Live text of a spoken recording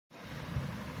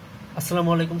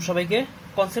আসসালামু আলাইকুম সবাইকে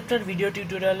কনসেপ্টার ভিডিও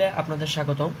টিউটোরিয়ালে আপনাদের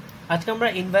স্বাগতম। আজকে আমরা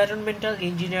এনভায়রনমেন্টাল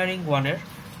ইঞ্জিনিয়ারিং 1 এর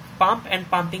pump and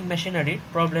pumping machinery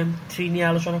problem 3 নিয়ে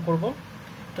আলোচনা করব।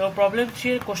 তো প্রবলেম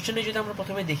 3 এর কোশ্চেনে যদি আমরা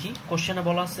প্রথমে দেখি, কোশ্চেনে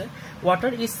বলা আছে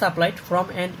water is supplied from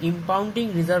an ইম্পাউন্ডিং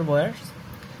রিজার্ভয়ার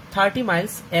 30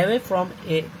 miles away from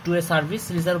to a service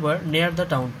reservoir near the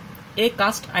town. A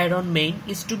cast iron main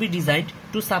is to be designed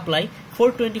to supply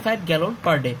 425 gallons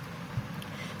per day.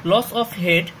 Loss of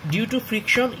head due to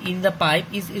friction in the pipe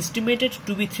is estimated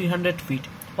to be 300 feet.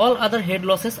 All other head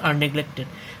losses are neglected.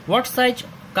 What size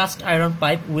cast iron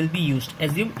pipe will be used?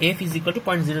 Assume F is equal to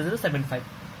 0.0075.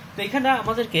 তো এখানে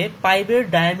আমাদেরকে পাইপের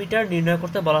diameter নির্ণয়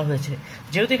করতে বলা হয়েছে।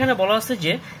 যেহেতু এখানে বলা আছে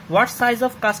যে what size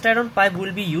of cast iron pipe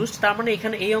will be used, তার মানে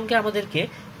এখানে এই অঙ্কে আমাদেরকে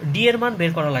ডি এর মান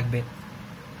বের করা লাগবে।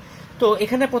 তো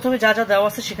এখানে প্রথমে যা যা দেওয়া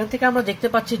আছে সেখান থেকে আমরা দেখতে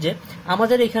পাচ্ছি যে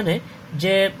আমাদের এখানে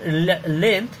যে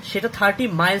লেন্থ সেটা 30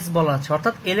 মাইলস বলা আছে,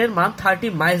 অর্থাৎ এল এর মান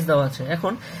 30 মাইলস দেওয়া আছে।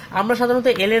 এখন আমরা সাধারণত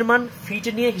এল এর মান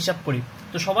ফিটে নিয়ে হিসাব করি।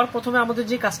 তো সবার প্রথমে আমাদের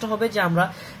যে কাজটা হবে যে আমরা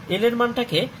এল এর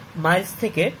মানটাকে মাইলস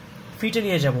থেকে ফিটে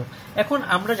নিয়ে যাব। এখন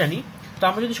আমরা জানি, তো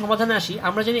আমরা যদি সমাধানে আসি,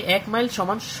 আমরা জানি 1 মাইল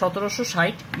সমান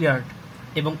 1760 ইয়ার্ড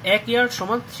এবং 1 ইয়ার্ড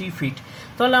সমান 3 ফিট।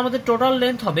 তাহলে আমাদের টোটাল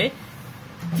লেন্থ হবে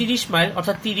 30 মাইল,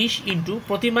 অর্থাৎ 30 ইন্টু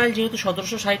প্রতি মাইল যেহেতু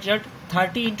 1760 ইয়ার্ড,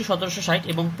 30 ইন্টু 1760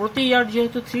 এবং প্রতি ইয়ার্ড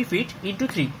যেহেতু 3 ফিট ইন্টু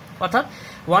 3, অর্থাৎ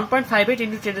 1.58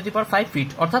 ইন্টু 10⁵ ফিট।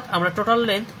 অর্থাৎ আমরা টোটাল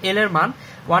লেন্থ এল এর মান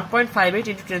 1.58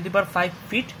 ইন্টু 10⁵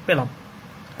 ফিট পেলাম।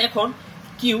 এখন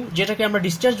কিউ, যেটাকে আমরা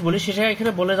ডিসচার্জ বলি, সেটা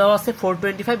এখানে বলে দেওয়া আছে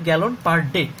 425 গ্যালন পার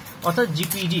ডে, অর্থাৎ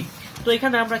জিপিডি। তো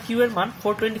এখানে আমরা কিউ এর মান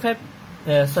 425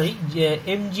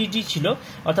 এমজিডি ছিল,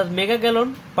 অর্থাৎ মেগা গ্যালন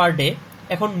পার ডে।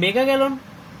 এখন মেগা গ্যালন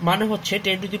মানে হচ্ছে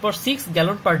 10⁶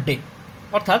 গ্যালন পার ডে,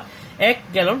 অর্থাৎ 1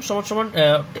 গ্যালন সমান সমান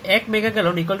 1 mega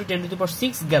gallon equal to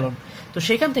 10⁶ gallon. তো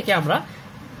সেখান থেকে আমরা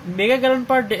মেগা গ্যালন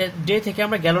পার ডে থেকে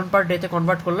আমরা গ্যালন পার ডে তে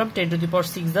কনভার্ট করলাম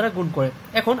 10⁶ দ্বারা গুণ করে।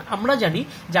 এখন আমরা জানি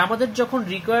যে আমাদের যখন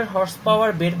রিকোয়ার্ড হর্স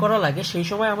পাওয়ার বের করা লাগে সেই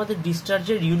সময় আমাদের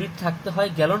ডিসচার্জের ইউনিট থাকতে হয়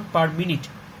গ্যালন পার মিনিট।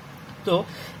 তো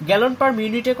গ্যালন পার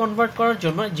মিনিটে কনভার্ট করার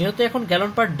জন্য, যেহেতু এখন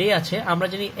গ্যালন পার ডে আছে, আমরা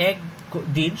জানি 1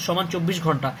 দিন সমান 24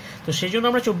 ঘন্টা। তো সেই জন্য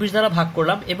আমরা 24 দ্বারা ভাগ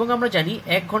করলাম এবং আমরা জানি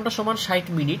 1 ঘন্টা সমান 60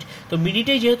 মিনিট। তো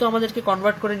মিনিটেই যেহেতু আমাদেরকে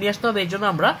কনভার্ট করে নিয়ে আসতে হবে, এই জন্য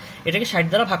আমরা এটাকে 60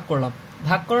 দ্বারা ভাগ করলাম।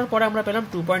 ভাগ করার পরে আমরা পেলাম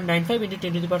 2.95 ইন্টু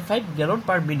 10⁵ গ্যালন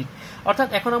পার মিনিট। অর্থাৎ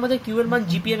এখন আমাদের কিউ এর মান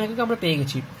জিপি এর ভ্যালুকে আমরা পেয়ে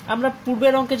গেছি। আমরা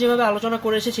পূর্বের অঙ্কে যেভাবে আলোচনা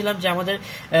করে এসেছিলাম যে আমাদের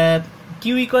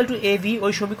কিউ ইকুয়াল টু এভি,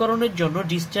 ওই সমীকরণের জন্য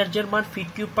ডিসচার্জের মান ফিট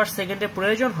কিউব পার সেকেন্ডে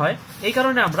প্রয়োজন হয়। এই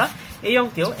কারণে আমরা এই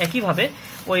অঙ্কেও একইভাবে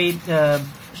ওই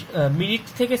মিনিট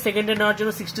থেকে সেকেন্ডে নেওয়ার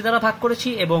জন্য 60 দ্বারা ভাগ করেছি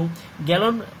এবং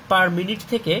গ্যালন পার মিনিট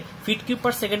থেকে ফিট কিউব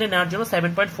পার সেকেন্ডে নেওয়ার জন্য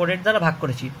 7.48 দ্বারা ভাগ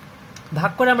করেছি।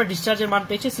 ভাগ করে আমরা ডিসচার্জের মান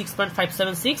পেয়েছি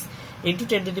 6.576 into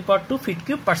 10⁻² fit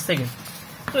cube per second.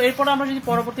 তো এরপর আমরা যদি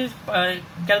পরবর্তী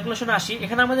ক্যালকুলেশনে আসি,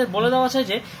 এখানে আমাদের বলে দেওয়া আছে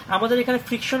যে আমাদের এখানে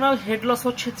ফ্রিকশনাল হেড লস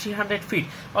হচ্ছে 300 ফিট,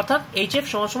 অর্থাৎ এইচএফ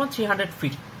সমান সমান 300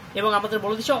 ফিট, এবং আমাদের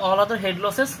বলে দিচ্ছে all other head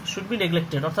losses should be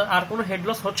neglected, অর্থাৎ আর কোনো হেড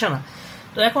লস হচ্ছে না।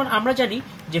 তো এখন আমরা জানি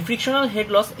যে ফ্রিকশনাল হেড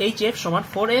লস এইচএফ সমান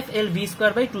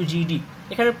 4FLV²/2GD।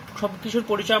 এখানে সবকিছুর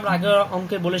পরিচয় আমরা আগের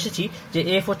অঙ্কে বলে এসেছি যে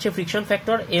এফ হচ্ছে ফ্রিকশন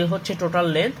ফ্যাক্টর, এল হচ্ছে টোটাল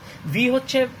লেন্থ, ভি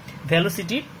হচ্ছে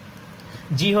ভেলোসিটি,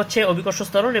 জি হচ্ছে অভিকর্ষ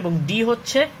ত্বরণ এবং ডি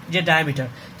হচ্ছে যে ডায়ামিটার।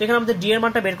 তো এখানে আমাদের ডি এর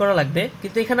মানটা বের করা লাগবে,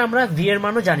 কিন্তু এখানে আমরা ভি এর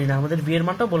মানও জানি না, আমাদের ভি এর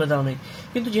মানটাও বলে দেওয়া নেই।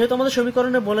 কিন্তু যেহেতু আমাদের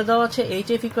সমীকরণে বলে দেওয়া আছে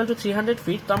এইচএফ ইকুয়াল টু 300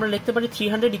 ফিট, তো আমরা লিখতে পারি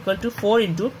 300 ইকুয়াল টু 4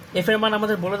 ইন্টু এফ এর মান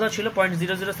আমাদের বলে দেওয়া ছিল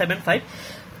 0.0075,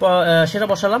 সেটা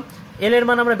বসালাম। এল এর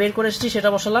মান আমরা বের করে এসেছি, সেটা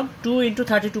বসালাম। 2 ইন্টু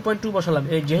 32.2 বসালাম।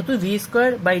 যেহেতু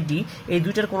v²/d এই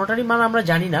দুইটার কোনোটারই মান আমরা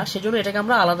জানি না, সেজন্য এটাকে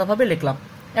আমরা আলাদাভাবে লিখলাম।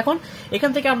 এখন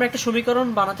এখান থেকে আমরা একটা সমীকরণ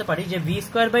বানাতে পারি যে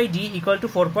v²/d ইকুয়াল টু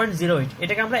 4.08,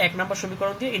 এটাকে আমরা 1 নম্বর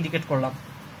সমীকরণ দিয়ে ইন্ডিকেট করলাম।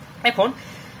 এখন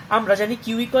আমরা জানি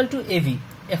কিউ ইকুয়াল টু এভি।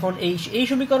 এখন এই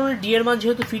সমীকরণের ডি এর মান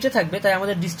যেহেতু ফিটে থাকবে, তাই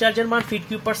আমাদের ডিসচার্জের মান ফিট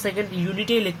কিউব পার সেকেন্ড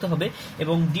ইউনিটেই লিখতে হবে,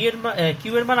 এবং ডি এর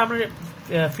কিউ এর মান আমরা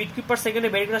ফিট কিউব পার সেকেন্ডে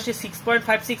বের করে আসছি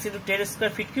 6.56 into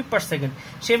 10² fit cube per second.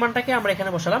 সেই মানটাকে আমরা এখানে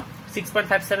বসালাম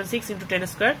 6.576 ইন্টু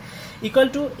 10² ইকুয়াল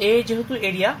টু এ, যেহেতু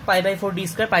এরিয়া π/4d²,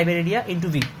 পাইপের এরিয়া ইন্টু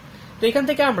ভি। তো এখান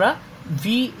থেকে আমরা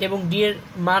ভি এবং ডি এর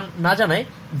মান না জানায়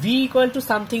V equal to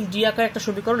something D আকার একটা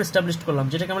সমীকরণ এস্টাবলিশ করলাম,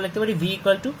 যেটাকে আমরা লিখতে পারি V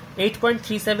equal to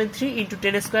 8.373 into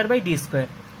 10²/d²।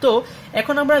 তো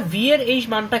এখন আমরা ভি এর এই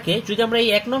মানটাকে যদি আমরা এই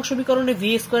 1 নং সমীকরণে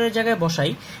ভি² এর জায়গায়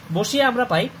বসিয়ে আমরা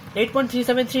পাই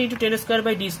 8.373 into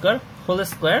 10²/d² whole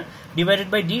square divided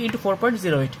by D into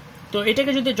 4.08। তো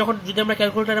এটাকে যদি আমরা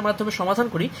ক্যালকুলেটরের মাধ্যমে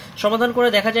সমাধান করে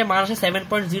দেখা যায় মান আসে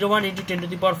 7.01 into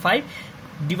 10⁵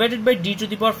 divided by d⁴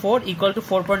 equal to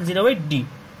 4.08 D.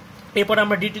 এরপর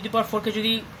আমরা d⁴ কে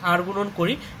যদি আর গুণন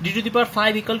করি, d⁵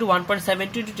 ইকুয়াল টু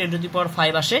 1.72 ইন্টু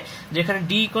 10⁵ আসে, যেখানে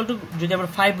d ইকুয়াল টু যদি আমরা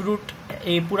 5 রুট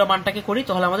এই পুরো মানটাকে করি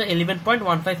তাহলে আমাদের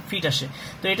 11.15 ফিট আসে।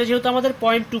 তো এটা যেহেতু আমাদের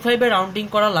 0.25 এ রাউন্ডিং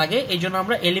করা লাগে, এই জন্য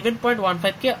আমরা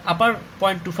 11.15 কে আপার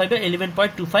 0.25 এ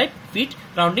 11.25 ফিট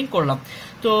রাউন্ডিং করলাম।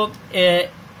 তো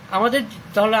আমাদের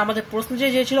তাহলে আমাদের প্রশ্ন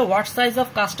যে ছিল what size of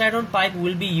cast iron pipe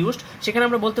will be used, সেখানে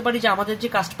আমরা বলতে পারি যে আমাদের যে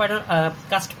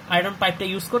কাস্ট আয়রন পাইপটা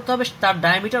ইউজ করতে হবে তার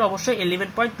ডায়ামিটার অবশ্যই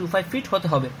 11.25 ফিট হতে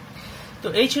হবে। তো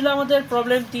এই ছিল আমাদের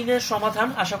প্রবলেম 3 এর সমাধান।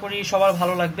 আশা করি সবার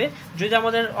ভালো লাগবে। যদি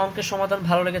আমাদের অঙ্কের সমাধান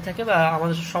ভালো লেগে থাকে বা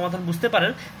আমাদের সমাধান বুঝতে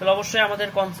পারেন তাহলে অবশ্যই আমাদের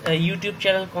ইউটিউব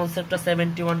চ্যানেল কনসেপ্টটা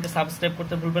 71 কে সাবস্ক্রাইব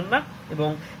করতে ভুলবেন না এবং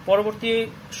পরবর্তী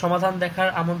সমাধান দেখার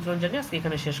আমন্ত্রণ জানিয়ে আজকে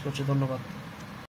এখানে শেষ করছি। ধন্যবাদ।